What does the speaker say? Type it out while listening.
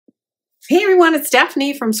Hey everyone, it's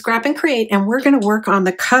Daphne from Scrap and Create, and we're going to work on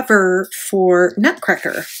the cover for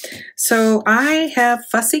Nutcracker. So I have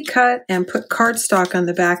fussy cut and put cardstock on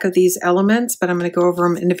the back of these elements, but I'm going to go over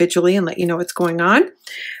them individually and let you know what's going on.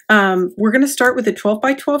 We're going to start with a 12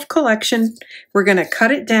 by 12 collection. We're going to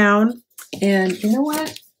cut it down, and you know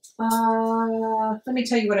what? Let me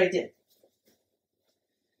tell you what I did.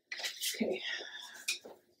 Okay,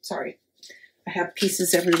 sorry. I have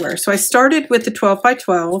pieces everywhere. So I started with the 12 by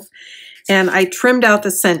 12 and I trimmed out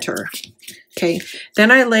the center. Okay,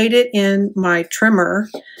 then I laid it in my trimmer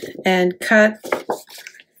and cut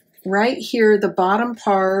right here, the bottom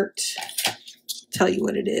part. Tell you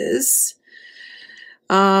what it is.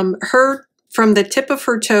 From the tip of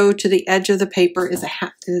her toe to the edge of the paper is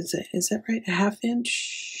is that right? A half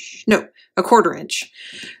inch? No, a 1/4 inch.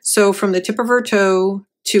 So from the tip of her toe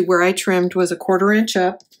to where I trimmed was a 1/4 inch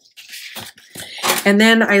up. And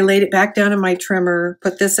then I laid it back down in my trimmer,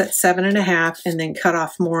 put this at 7.5, and then cut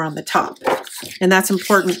off more on the top. And that's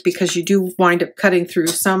important because you do wind up cutting through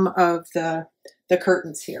some of the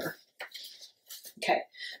curtains here. Okay,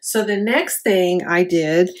 so the next thing I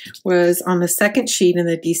did was on the second sheet in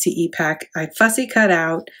the DCE pack, I fussy cut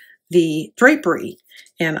out the drapery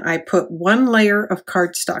and I put 1 layer of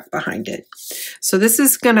cardstock behind it. So this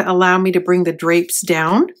is going to allow me to bring the drapes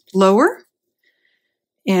down lower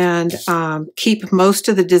and keep most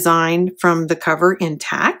of the design from the cover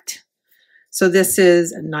intact. So this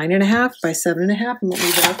is 9.5 by 7.5, and let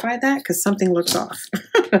me verify that because something looks off.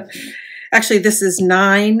 Actually, this is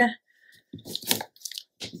 9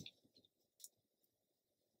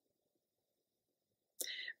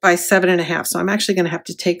 by 7.5. So I'm actually going to have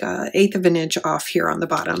to take 1/8 of an inch off here on the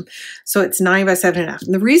bottom. So it's 9 by 7.5.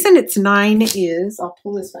 And the reason it's 9 is, I'll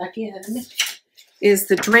pull this back in, is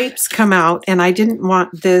the drapes come out and I didn't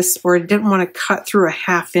want this, or I didn't want to cut through a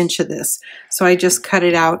 1/2 inch of this. So I just cut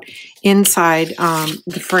it out inside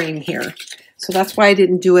the frame here. So that's why I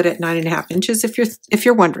didn't do it at 9.5 inches if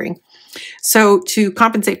you're wondering. So to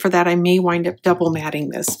compensate for that, I may wind up double matting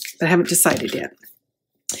this, but I haven't decided yet.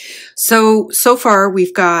 So far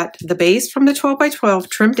we've got the base from the 12 by 12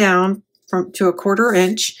 trimmed down to a 1/4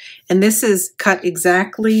 inch, and this is cut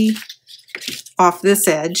exactly off this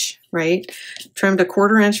edge, right? Trimmed a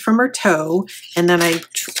 1/4 inch from her toe, and then I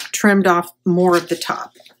trimmed off more of the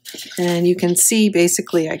top. And you can see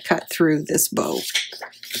basically I cut through this bow.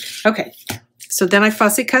 Okay, so then I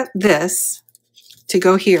fussy cut this to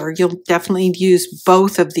go here. You'll definitely use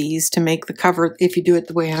both of these to make the cover if you do it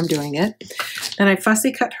the way I'm doing it. Then I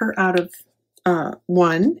fussy cut her out of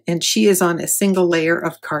 1, and she is on a single layer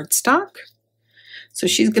of cardstock. So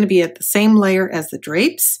she's going to be at the same layer as the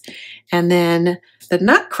drapes. And then the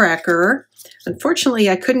Nutcracker, unfortunately,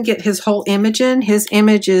 I couldn't get his whole image in. His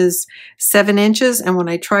image is 7 inches, and when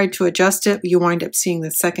I tried to adjust it, you wind up seeing the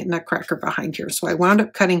second Nutcracker behind here. So I wound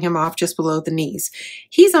up cutting him off just below the knees.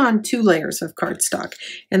 He's on 2 layers of cardstock,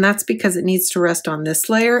 and that's because it needs to rest on this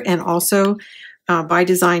layer, and also by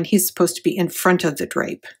design, he's supposed to be in front of the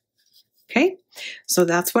drape. Okay, so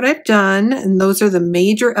that's what I've done, and those are the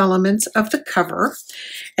major elements of the cover.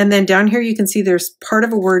 And then down here you can see there's part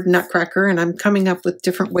of a word Nutcracker, and I'm coming up with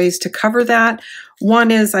different ways to cover that.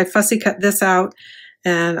 One is I fussy cut this out,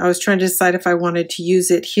 and I was trying to decide if I wanted to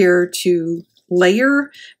use it here to layer,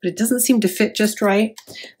 but it doesn't seem to fit just right.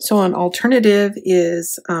 So an alternative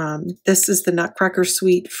is, this is the Nutcracker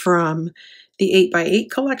suite from the 8 by 8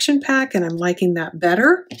 collection pack, and I'm liking that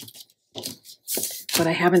better, but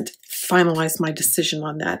I haven't finalize my decision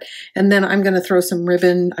on that. And then I'm going to throw some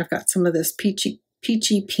ribbon. I've got some of this peachy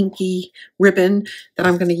pinky ribbon that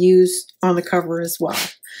I'm going to use on the cover as well.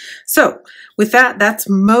 So with that, that's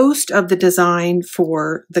most of the design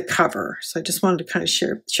for the cover. So I just wanted to kind of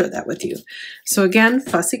share that with you. So again,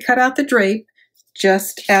 fussy cut out the drape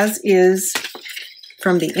just as is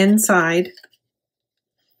from the inside.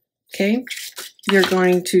 Okay, you're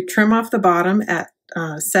going to trim off the bottom at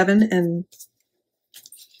 7, and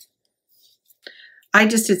I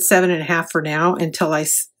just did 7.5 for now until I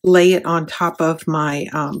lay it on top of my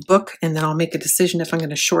book, and then I'll make a decision if I'm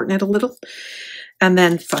going to shorten it a little. And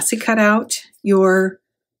then fussy cut out your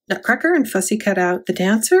Nutcracker and fussy cut out the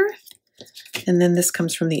Dancer. And then this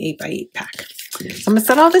comes from the 8 by 8 pack. So I'm going to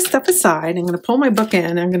set all this stuff aside. I'm going to pull my book in,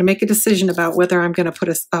 and I'm going to make a decision about whether I'm going to put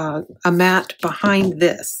a mat behind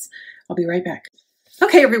this. I'll be right back.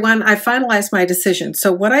 Okay, everyone, I finalized my decision.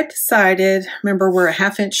 So what I decided, remember we're a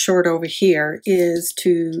 1/2 inch short over here, is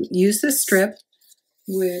to use this strip,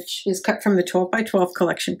 which is cut from the 12 by 12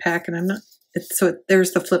 collection pack. And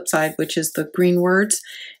there's the flip side, which is the green words.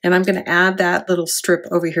 And I'm going to add that little strip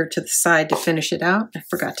over here to the side to finish it out. I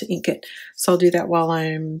forgot to ink it. So I'll do that while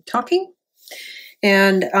I'm talking.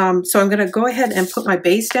 And so I'm going to go ahead and put my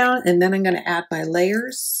base down, and then I'm going to add my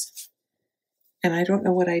layers. And I don't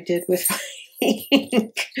know what I did with my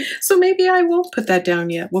ink, so maybe I won't put that down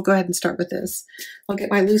yet. We'll go ahead and start with this. I'll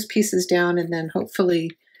get my loose pieces down, and then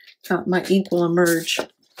hopefully my ink will emerge.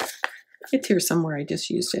 It's here somewhere. I just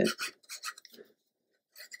used it.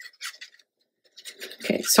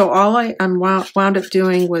 Okay, so all I'm wound up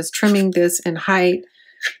doing was trimming this in height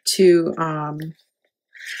to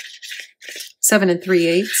 7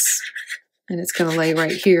 3/8, and it's going to lay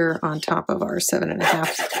right here on top of our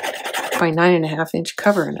 7.5 by 9.5 inch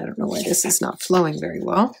cover. And I don't know why this is not flowing very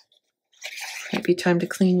well. Might be time to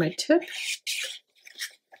clean my tip.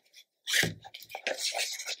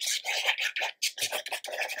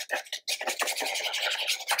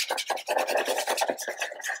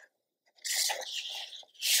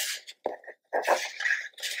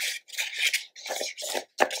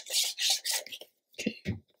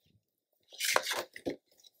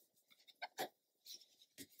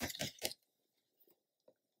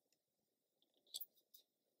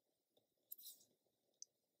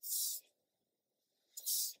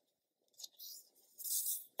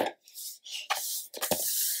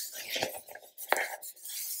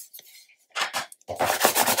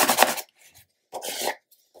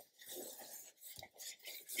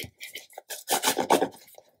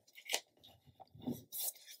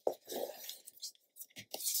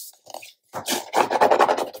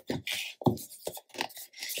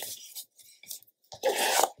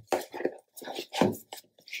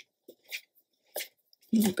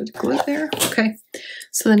 A little bit of glue there. Okay,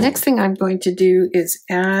 so the next thing I'm going to do is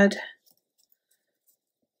add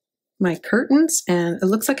my curtains, and it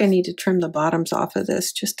looks like I need to trim the bottoms off of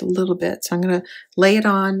this just a little bit. So I'm going to lay it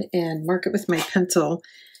on and mark it with my pencil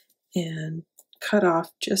and cut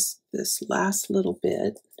off just this last little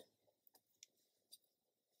bit.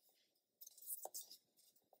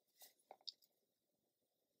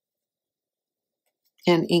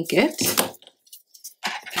 And ink it.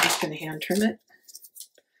 I'm just going to hand trim it.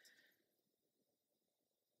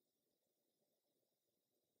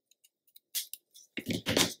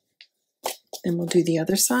 Then we'll do the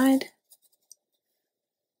other side.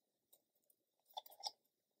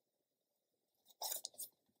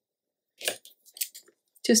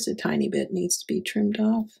 Just a tiny bit needs to be trimmed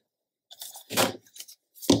off.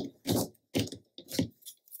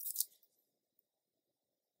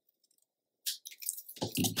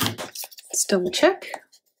 Let's double check,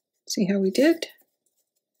 see how we did.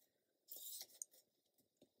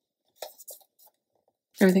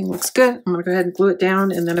 Everything looks good. I'm going to go ahead and glue it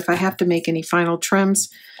down, and then if I have to make any final trims,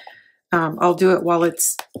 I'll do it while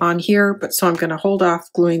it's on here. But so I'm going to hold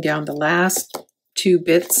off gluing down the last 2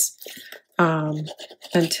 bits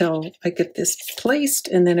until I get this placed,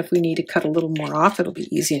 and then if we need to cut a little more off, it'll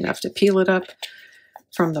be easy enough to peel it up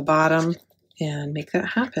from the bottom and make that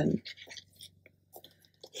happen.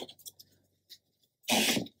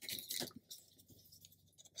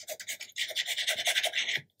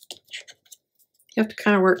 You have to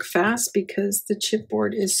kind of work fast because the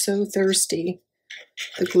chipboard is so thirsty.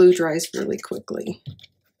 The glue dries really quickly.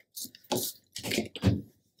 Okay.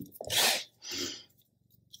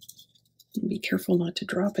 Be careful not to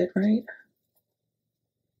drop it, right?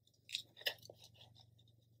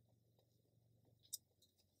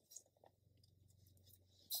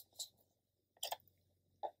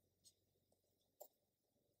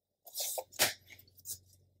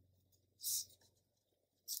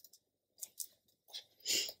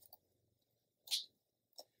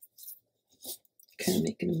 Kind of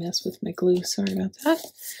making a mess with my glue. Sorry about that.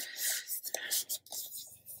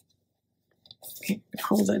 Okay,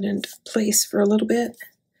 hold that into place for a little bit.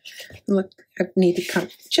 Look, I need to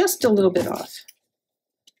cut just a little bit off,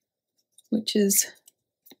 which is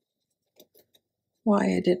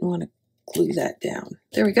why I didn't want to glue that down.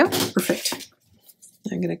 There we go. Perfect.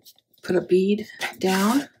 I'm going to put a bead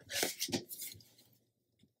down.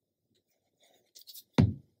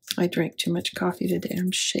 I drank too much coffee today.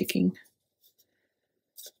 I'm shaking.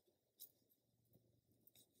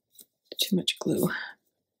 Too much glue.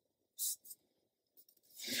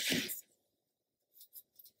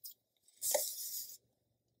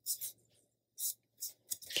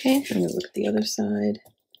 Okay, I'm going to look at the other side.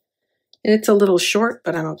 And it's a little short,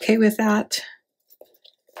 but I'm okay with that.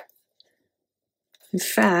 In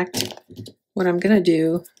fact, what I'm going to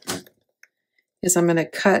do is I'm going to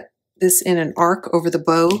cut this in an arc over the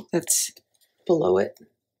bow that's below it.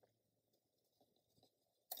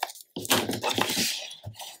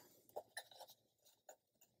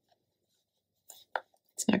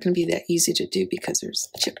 It's not going to be that easy to do because there's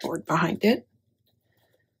chipboard behind it.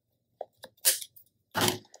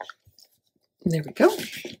 And there we go.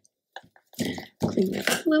 Clean that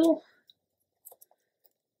up a little.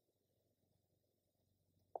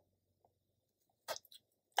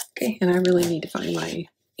 Okay, and I really need to find my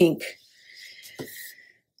ink.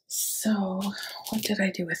 So what did I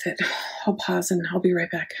do with it? I'll pause and I'll be right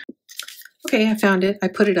back. Okay, I found it. I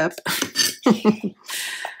put it up.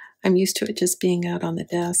 I'm used to it just being out on the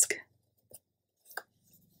desk.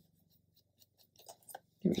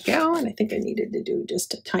 There we go. And I think I needed to do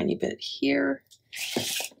just a tiny bit here.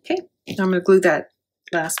 Okay, now I'm going to glue that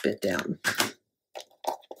last bit down.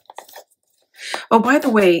 Oh, by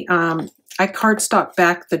the way, I cardstock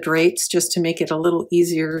back the drapes just to make it a little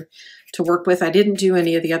easier to work with. I didn't do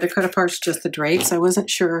any of the other cut aparts, just the drapes. I wasn't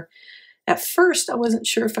sure. At first, I wasn't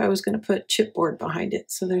sure if I was going to put chipboard behind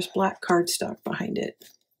it. So there's black cardstock behind it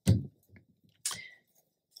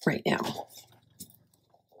right now.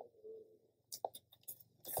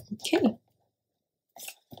 Okay.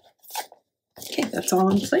 Okay, that's all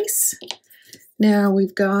in place. Now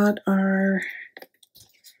we've got our,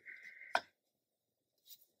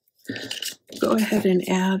 go ahead and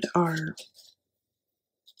add our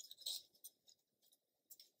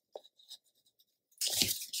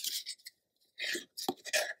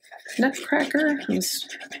Nutcracker. I was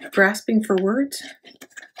grasping for words.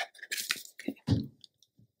 Okay.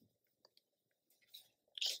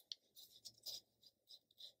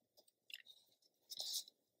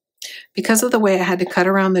 Because of the way I had to cut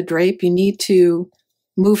around the drape, you need to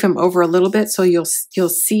move him over a little bit so you'll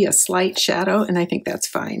see a slight shadow, and I think that's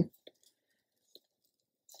fine.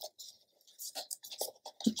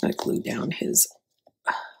 I glue down his.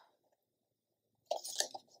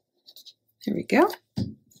 There we go.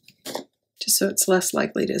 Just so it's less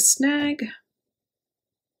likely to snag.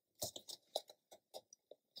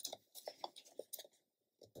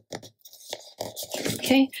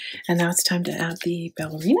 Okay, and now it's time to add the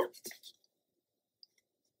ballerina.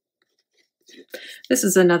 This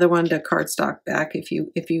is another one to cardstock back if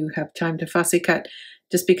you have time to fussy cut.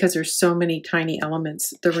 Just because there's so many tiny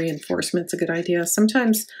elements, the reinforcement's a good idea.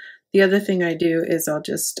 Sometimes the other thing I do is I'll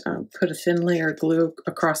just put a thin layer of glue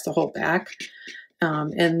across the whole back,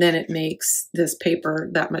 and then it makes this paper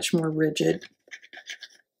that much more rigid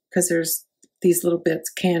because there's these little bits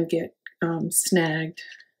can get snagged.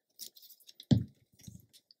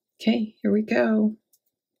 Okay, here we go.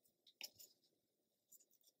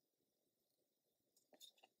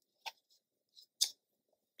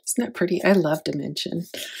 Isn't that pretty? I love dimension.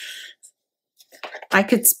 I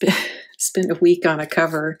could spend a week on a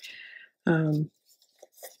cover. But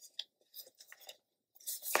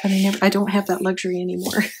I don't have that luxury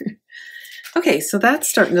anymore. Okay, so that's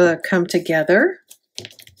starting to come together.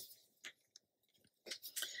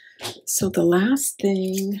 So the last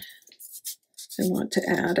thing I want to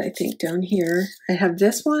add, I think down here, I have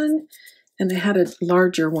this one and I had a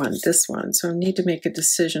larger one, this one. So I need to make a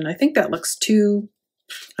decision. I think that looks too,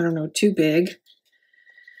 I don't know, too big.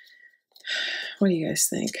 What do you guys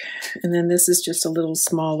think? And then this is just a little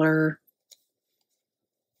smaller,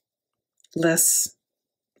 less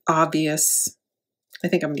obvious. I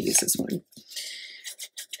think I'm going to use this one.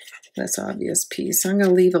 Less obvious piece. So I'm going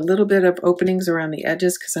to leave a little bit of openings around the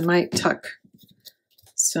edges because I might tuck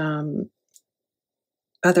some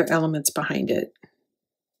other elements behind it.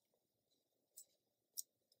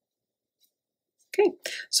 Okay,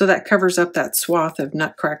 so that covers up that swath of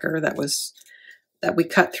Nutcracker that we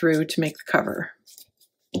cut through to make the cover.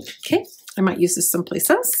 Okay, I might use this someplace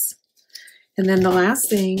else. And then the last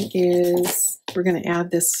thing is we're going to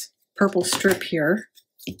add this purple strip here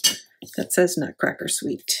that says Nutcracker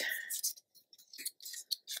Sweet.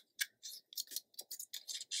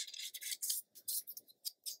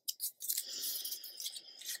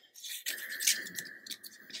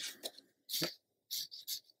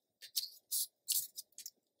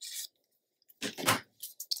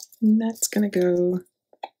 And that's going to go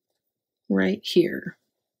right here.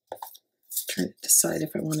 Trying to decide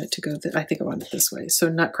if I want it to go, I think I want it this way. So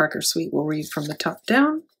Nutcracker Sweet will read from the top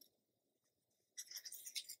down.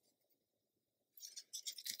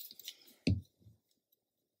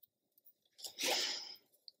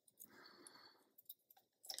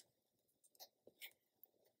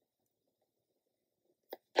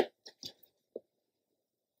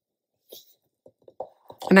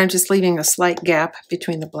 And I'm just leaving a slight gap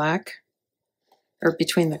between the black, or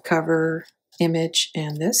between the cover image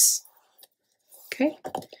and this. Okay,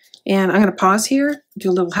 and I'm going to pause here, do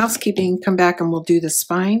a little housekeeping, come back and we'll do the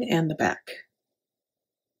spine and the back.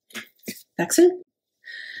 Back soon.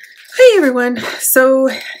 Hey everyone, so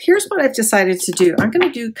here's what I've decided to do. I'm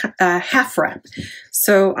going to do a half wrap.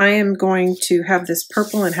 So I am going to have this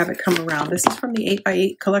purple and have it come around. This is from the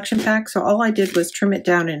 8x8 collection pack. So all I did was trim it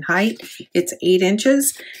down in height. It's 8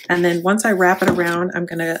 inches. And then once I wrap it around, I'm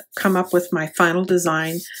going to come up with my final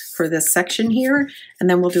design for this section here. And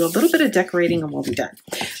then we'll do a little bit of decorating and we'll be done.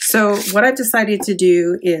 So what I've decided to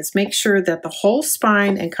do is make sure that the whole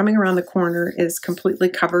spine and coming around the corner is completely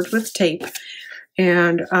covered with tape.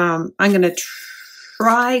 And I'm going to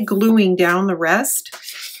try gluing down the rest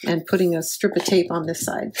and putting a strip of tape on this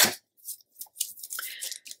side.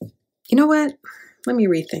 You know what? Let me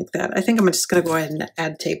rethink that. I think I'm just going to go ahead and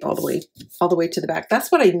add tape all the way to the back.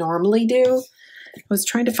 That's what I normally do. I was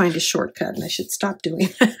trying to find a shortcut and I should stop doing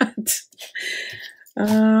that.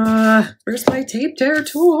 Where's my tape tear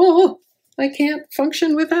tool? I can't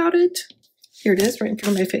function without it. Here it is, right in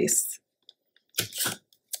front of my face.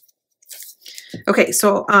 Okay,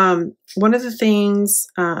 so one of the things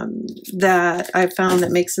that I've found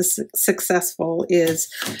that makes this successful is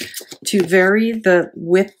to vary the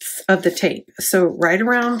width of the tape. So right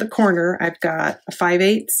around the corner, I've got a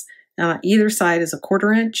 5/8. Either side is a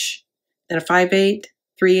 1/4 inch, then a 5/8,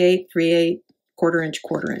 3/8, 3/8, 1/4 inch,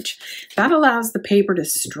 1/4 inch. That allows the paper to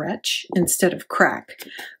stretch instead of crack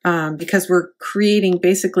because we're creating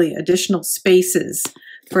basically additional spaces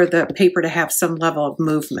for the paper to have some level of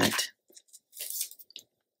movement.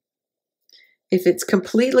 If it's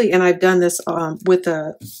completely, and I've done this with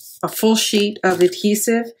a full sheet of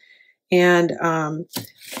adhesive, and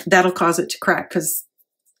that'll cause it to crack because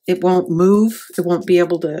it won't move. It won't be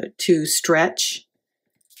able to stretch.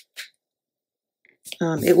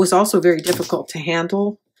 It was also very difficult to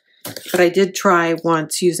handle, but I did try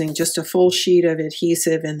once using just a full sheet of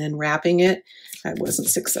adhesive and then wrapping it. I wasn't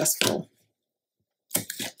successful.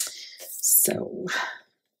 So,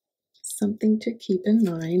 something to keep in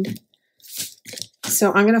mind.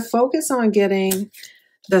 So I'm going to focus on getting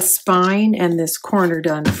the spine and this corner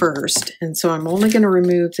done first. And so I'm only going to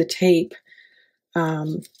remove the tape.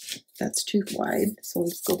 That's too wide. So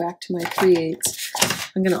let's go back to my 3/8.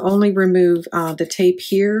 I'm going to only remove the tape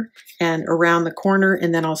here and around the corner,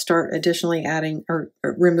 and then I'll start additionally adding or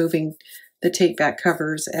removing the tape back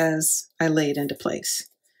covers as I lay it into place.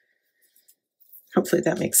 Hopefully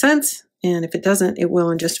that makes sense. And if it doesn't, it will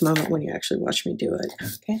in just a moment when you actually watch me do it.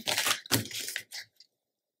 Okay.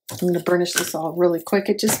 I'm going to burnish this all really quick.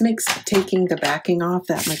 It just makes taking the backing off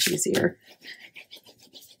that much easier.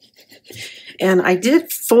 And I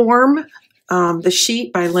did form the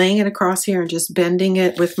sheet by laying it across here and just bending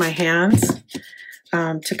it with my hands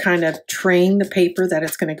to kind of train the paper that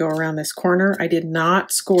it's going to go around this corner. I did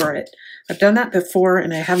not score it. I've done that before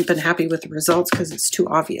and I haven't been happy with the results because it's too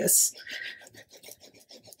obvious.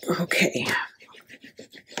 Okay.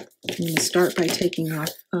 I'm going to start by taking off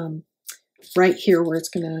right here where it's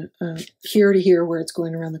going to, here to here where it's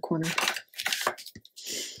going around the corner.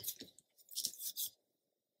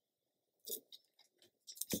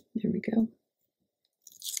 There we go.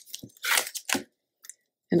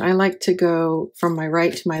 And I like to go from my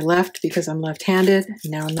right to my left because I'm left-handed.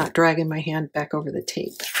 Now I'm not dragging my hand back over the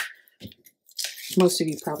tape. Most of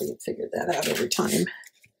you probably have figured that out over time.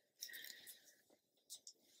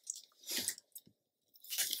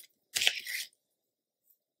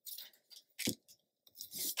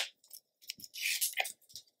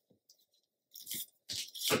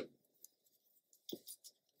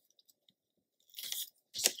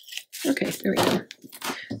 Okay, there we go.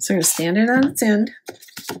 So I'm going to stand it on its end.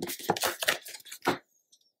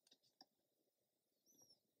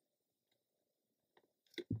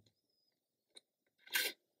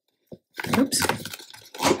 Oops,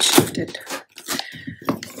 it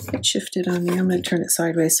shifted on me. I'm going to turn it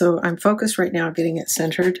sideways. So I'm focused right now on getting it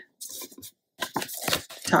centered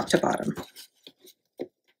top to bottom.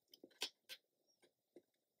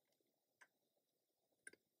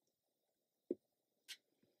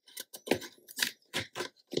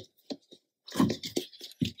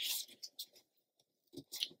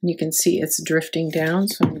 You can see it's drifting down,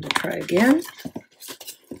 so I'm going to try again.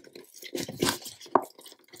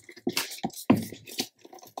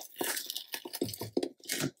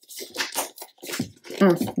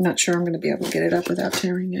 I'm not sure I'm going to be able to get it up without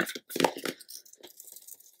tearing it.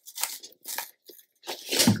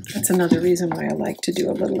 That's another reason why I like to do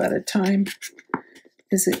a little at a time,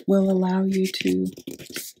 is it will allow you to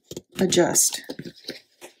adjust.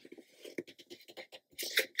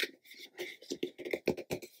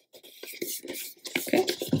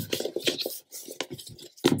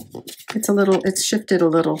 It's shifted a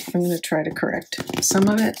little. I'm going to try to correct some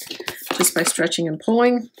of it just by stretching and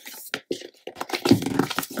pulling.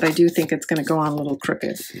 But I do think it's going to go on a little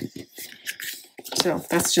crooked. So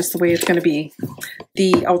that's just the way it's going to be.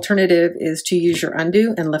 The alternative is to use your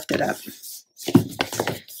undo and lift it up,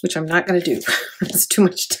 which I'm not going to do. It's too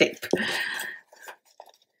much tape.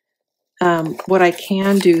 What I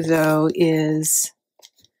can do though is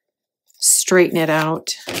straighten it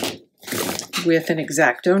out with an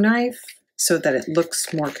X-Acto knife so that it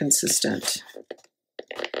looks more consistent.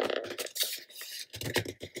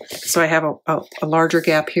 So I have a larger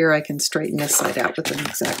gap here. I can straighten this side out with an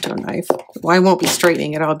X-Acto knife. Well, I won't be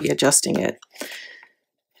straightening it, I'll be adjusting it.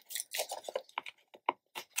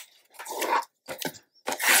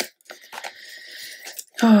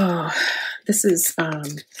 Oh, this is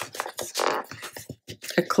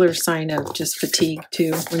a clear sign of just fatigue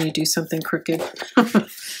too when you do something crooked.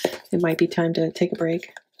 It might be time to take a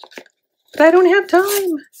break. But I don't have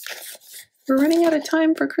time. We're running out of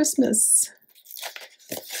time for Christmas.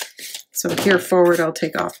 So here forward, I'll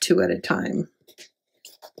take off 2 at a time.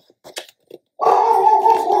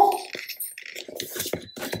 Oh,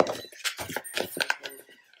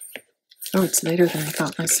 it's later than I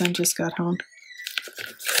thought. My son just got home.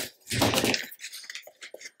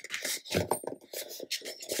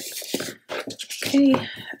 Okay,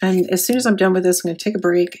 and as soon as I'm done with this, I'm going to take a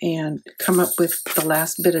break and come up with the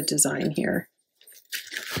last bit of design here.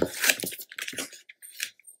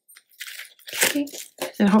 Okay,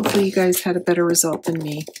 and hopefully you guys had a better result than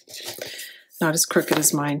me. Not as crooked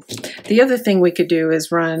as mine. The other thing we could do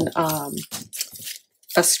is run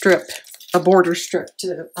a strip, a border strip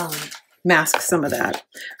to mask some of that.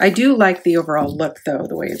 I do like the overall look though,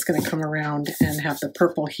 the way it's going to come around and have the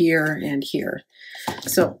purple here and here.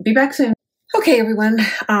 So be back soon. Okay everyone,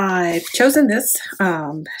 I've chosen this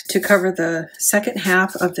to cover the second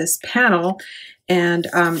half of this panel, and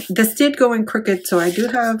this did go in crooked, so I do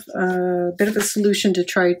have a bit of a solution to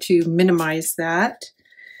try to minimize that.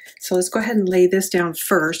 So let's go ahead and lay this down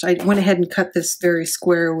first. I went ahead and cut this very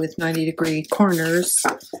square with 90-degree corners,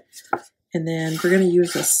 and then we're going to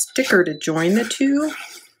use a sticker to join the two,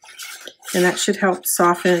 and that should help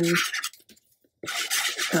soften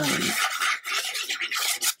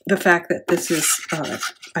the fact that this is,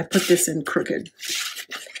 I put this in crooked.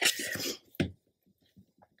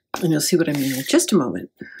 And you'll see what I mean in just a moment.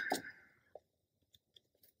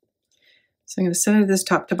 So I'm going to center this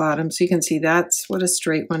top to bottom so you can see that's what a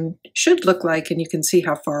straight one should look like, and you can see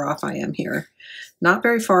how far off I am here. Not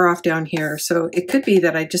very far off down here, so it could be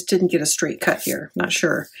that I just didn't get a straight cut here, not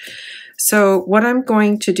sure. So what I'm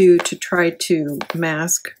going to do to try to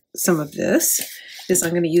mask some of this is I'm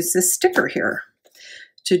going to use this sticker here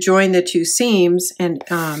to join the two seams, and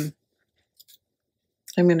I'm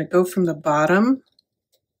going to go from the bottom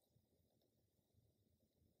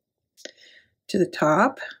to the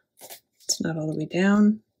top. It's not all the way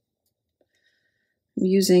down. I'm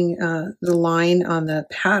using the line on the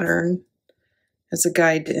pattern as a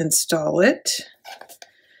guide to install it.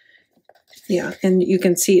 Yeah, and you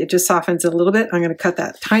can see it just softens a little bit. I'm going to cut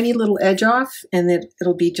that tiny little edge off, and then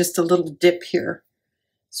it'll be just a little dip here,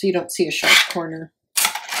 so you don't see a sharp corner.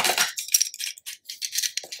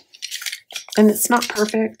 And it's not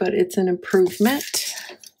perfect, but it's an improvement.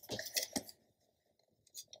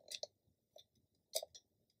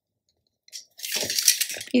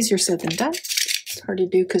 Easier said than done. It's hard to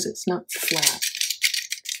do because it's not flat.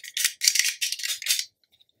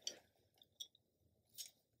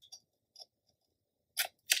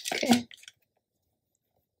 Okay.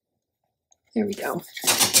 There we go.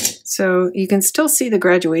 So you can still see the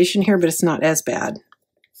graduation here, but it's not as bad.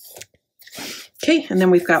 Okay, and then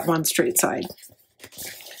we've got one straight side.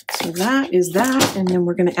 So that is that, and then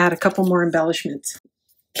we're going to add a couple more embellishments.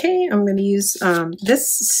 Okay, I'm going to use this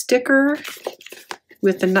sticker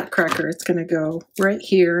with the Nutcracker. It's going to go right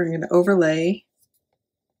here. I'm going to overlay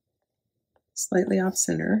slightly off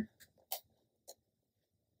center.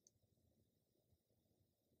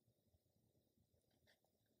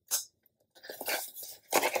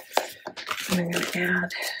 And I'm going to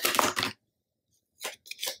add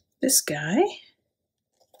this guy.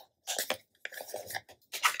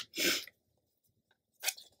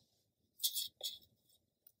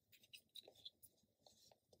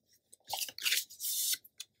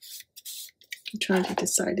 I'm trying to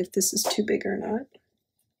decide if this is too big or not.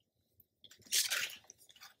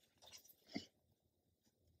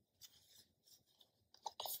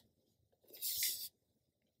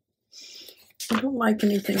 I don't like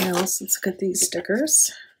anything else. Let's look at these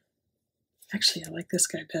stickers. Actually, I like this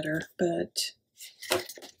guy better, but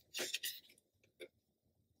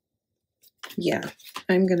yeah,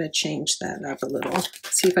 I'm going to change that up a little.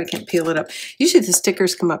 See if I can peel it up. Usually the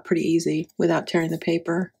stickers come up pretty easy without tearing the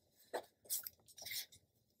paper,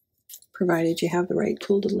 provided you have the right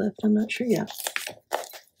tool to lift. I'm not sure yet.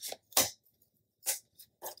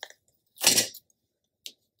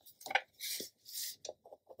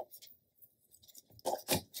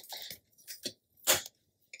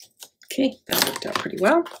 Okay, that worked out pretty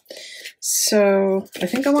well. So I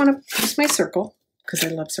think I want to use my circle because I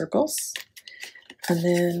love circles. And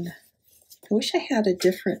then I wish I had a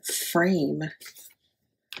different frame.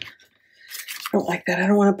 I don't like that. I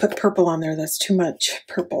don't want to put purple on there. That's too much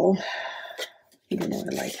purple. Even though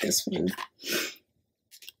I like this one.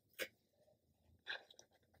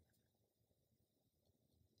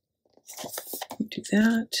 Do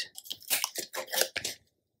that.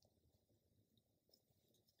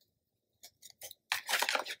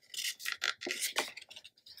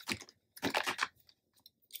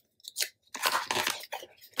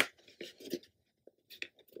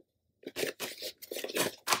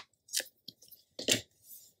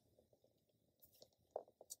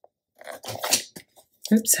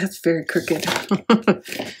 Oops, that's very crooked. I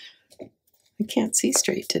can't see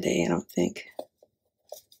straight today, I don't think.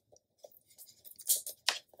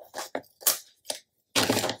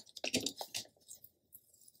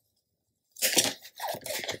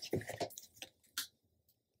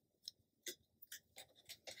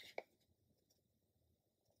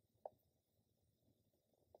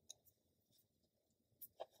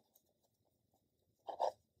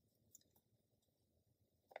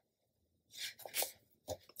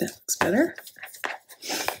 That looks better.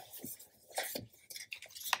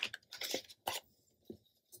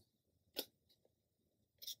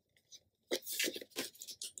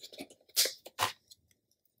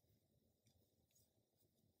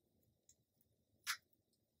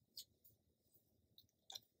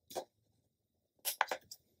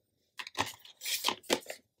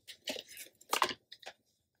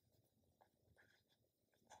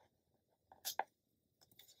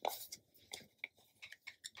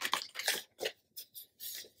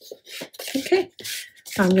 Okay,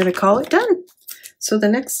 I'm going to call it done. So the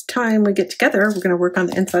next time we get together, we're going to work on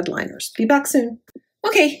the inside liners. Be back soon.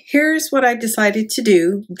 Okay, here's what I decided to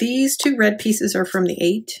do. These two red pieces are from the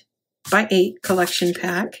 8x8 collection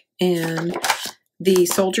pack, and the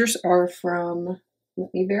soldiers are from,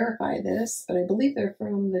 let me verify this, but I believe they're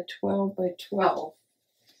from the 12x12.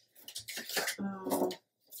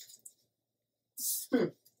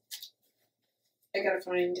 I gotta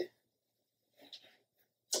find,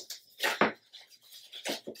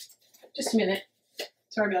 just a minute.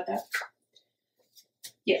 Sorry about that.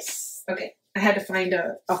 Yes, okay. I had to find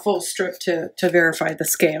a full strip to verify the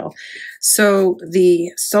scale. So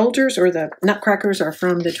the soldiers or the nutcrackers are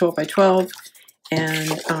from the 12x12,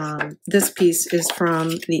 and this piece is from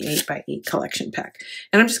the 8x8 collection pack.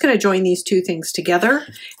 And I'm just going to join these two things together,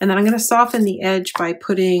 and then I'm going to soften the edge by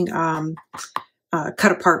putting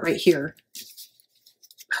cut apart right here.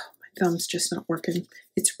 Oh, my thumb's just not working.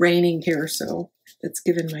 It's raining here, so it's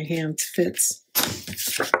giving my hands fits.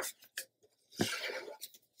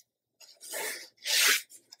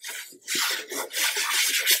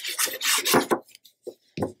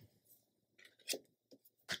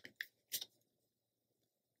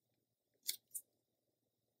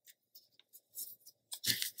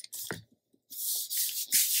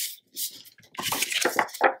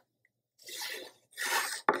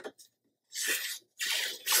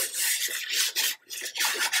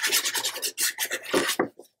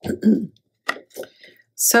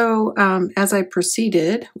 So as I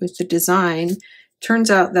proceeded with the design, turns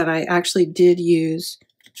out that I actually did use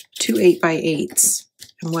two 8x8s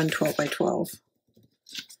and one 12x12.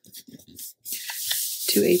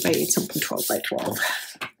 Two 8x8s and one 12x12.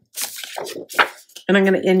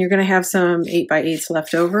 And you're gonna have some 8x8s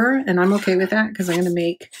left over, and I'm okay with that because I'm gonna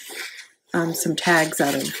make some tags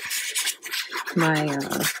out of my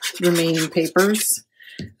remaining papers.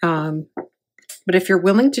 But if you're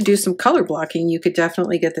willing to do some color blocking, you could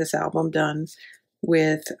definitely get this album done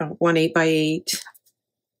with one 8x8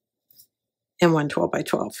 and one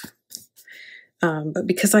 12x12. But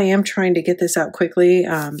because I am trying to get this out quickly,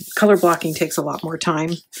 color blocking takes a lot more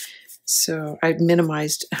time. So I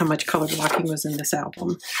minimized how much color blocking was in this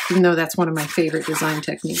album, even though that's one of my favorite design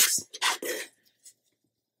techniques.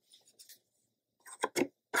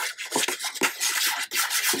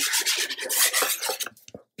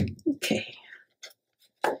 Okay.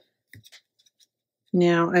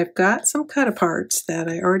 Now I've got some cut aparts that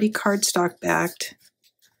I already cardstock backed.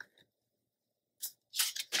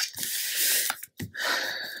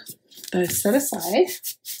 That I set aside,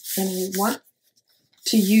 and I want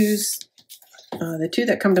to use the two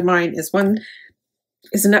that come to mind. Is one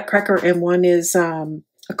is a nutcracker and one is a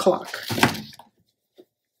clock.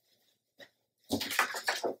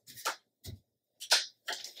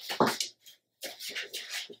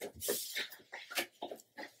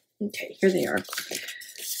 Okay, here they are.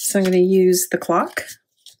 So I'm going to use the clock,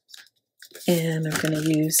 and I'm going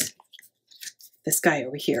to use this guy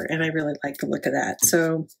over here, and I really like the look of that.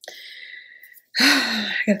 So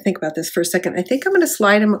I got to think about this for a second. I think I'm going to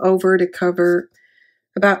slide him over to cover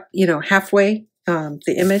about, you know, halfway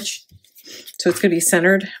the image. So it's going to be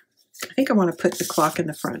centered. I think I want to put the clock in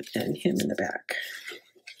the front and him in the back.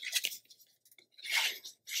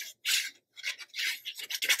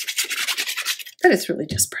 But it's really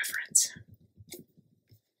just preference.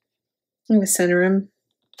 I'm going to center him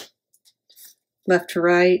left to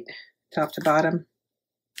right, top to bottom.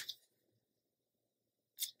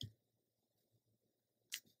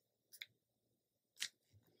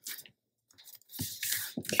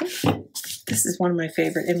 Okay. This is one of my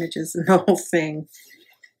favorite images in the whole thing.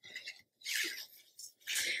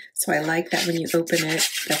 So I like that when you open it,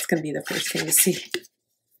 that's going to be the first thing you see.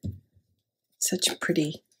 Such a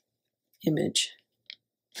pretty image.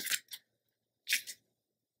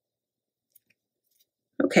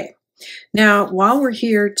 Okay, now while we're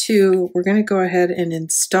here too, we're going to go ahead and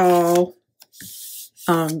install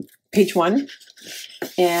page 1.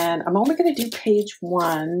 And I'm only going to do page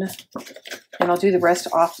 1, and I'll do the rest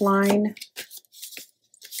offline.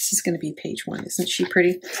 This is going to be page 1. Isn't she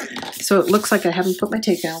pretty? So it looks like I haven't put my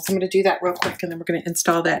tape down. So I'm going to do that real quick, and then we're going to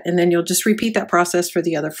install that. And then you'll just repeat that process for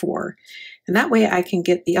the other 4. And that way I can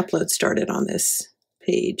get the upload started on this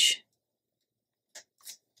page.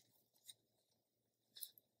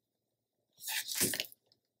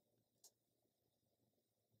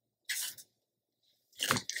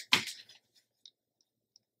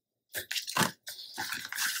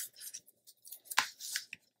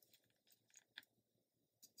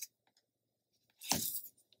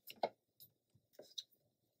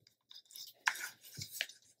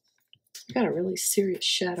 I've got a really serious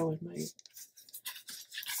shadow in my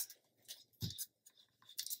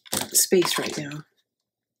space right now.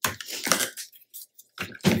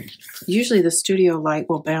 Usually the studio light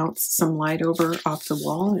will bounce some light over off the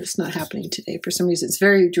wall. It's not happening today for some reason. It's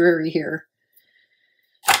very dreary here.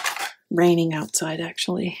 Raining outside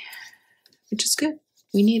actually, which is good.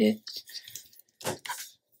 We need it.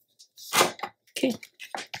 Okay.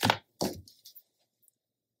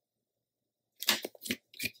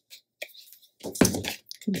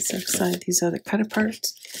 Let me set aside these other cut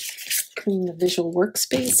aparts. Clean the visual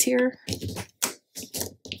workspace here.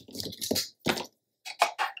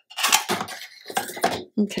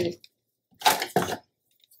 Okay.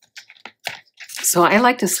 So I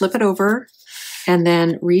like to slip it over and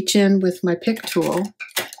then reach in with my pick tool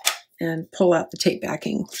and pull out the tape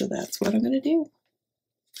backing. So that's what I'm going to do.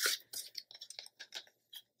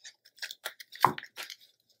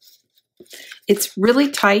 It's really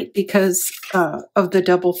tight because of the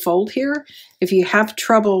double fold here. If you have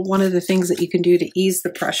trouble, one of the things that you can do to ease the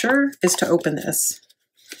pressure is to open this,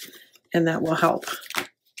 and that will help.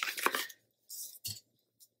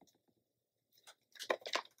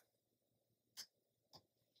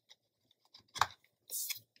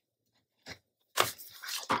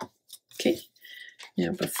 Okay,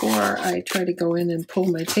 now before I try to go in and pull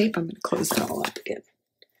my tape, I'm going to close it all up again.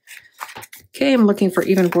 Okay, I'm looking for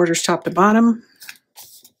even borders top to bottom.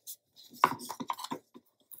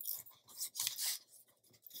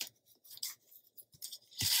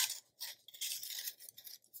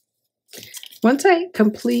 Once I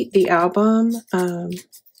complete the album, I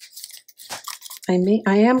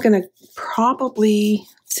am going to probably,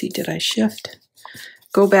 let's see, did I shift?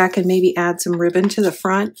 Go back and maybe add some ribbon to the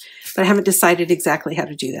front, but I haven't decided exactly how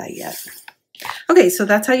to do that yet. Okay, so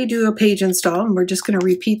that's how you do a page install, and we're just going to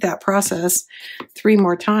repeat that process 3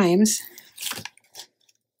 more times.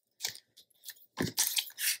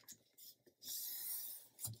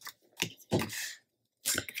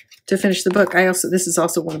 To finish the book, this is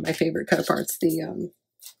also one of my favorite cut aparts, the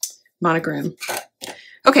monogram.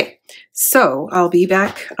 Okay, so I'll be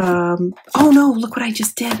back. Oh no, look what I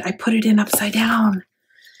just did. I put it in upside down.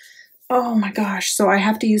 Oh my gosh, so I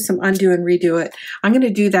have to use some undo and redo it. I'm going to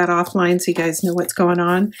do that offline so you guys know what's going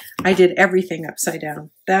on. I did everything upside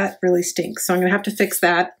down. That really stinks. So I'm going to have to fix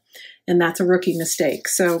that, and that's a rookie mistake.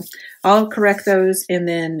 So I'll correct those, and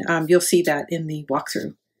then you'll see that in the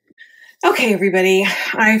walkthrough. Okay, everybody,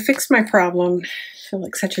 I fixed my problem. I feel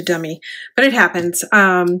like such a dummy, but it happens.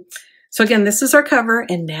 So again, this is our cover,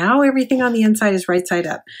 and now everything on the inside is right side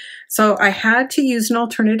up. So I had to use an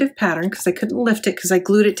alternative pattern because I couldn't lift it because I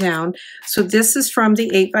glued it down. So this is from the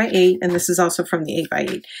 8x8, and this is also from the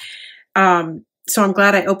 8x8. So I'm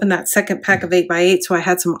glad I opened that second pack of 8x8, so I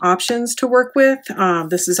had some options to work with.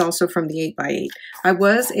 This is also from the 8x8. I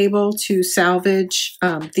was able to salvage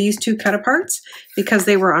these 2 cut aparts because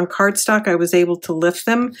they were on cardstock. I was able to lift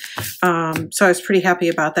them, so I was pretty happy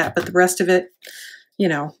about that. But the rest of it, you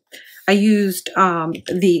know, I used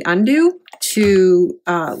the undo to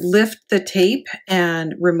lift the tape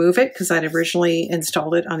and remove it because I'd originally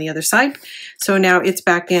installed it on the other side. So now it's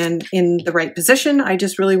back in the right position. I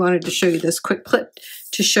just really wanted to show you this quick clip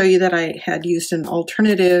to show you that I had used an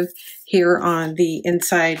alternative here on the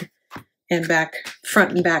inside and back,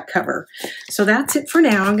 front and back cover. So that's it for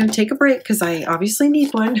now. I'm going to take a break because I obviously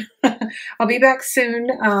need one. I'll be back soon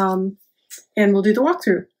and we'll do the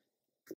walkthrough.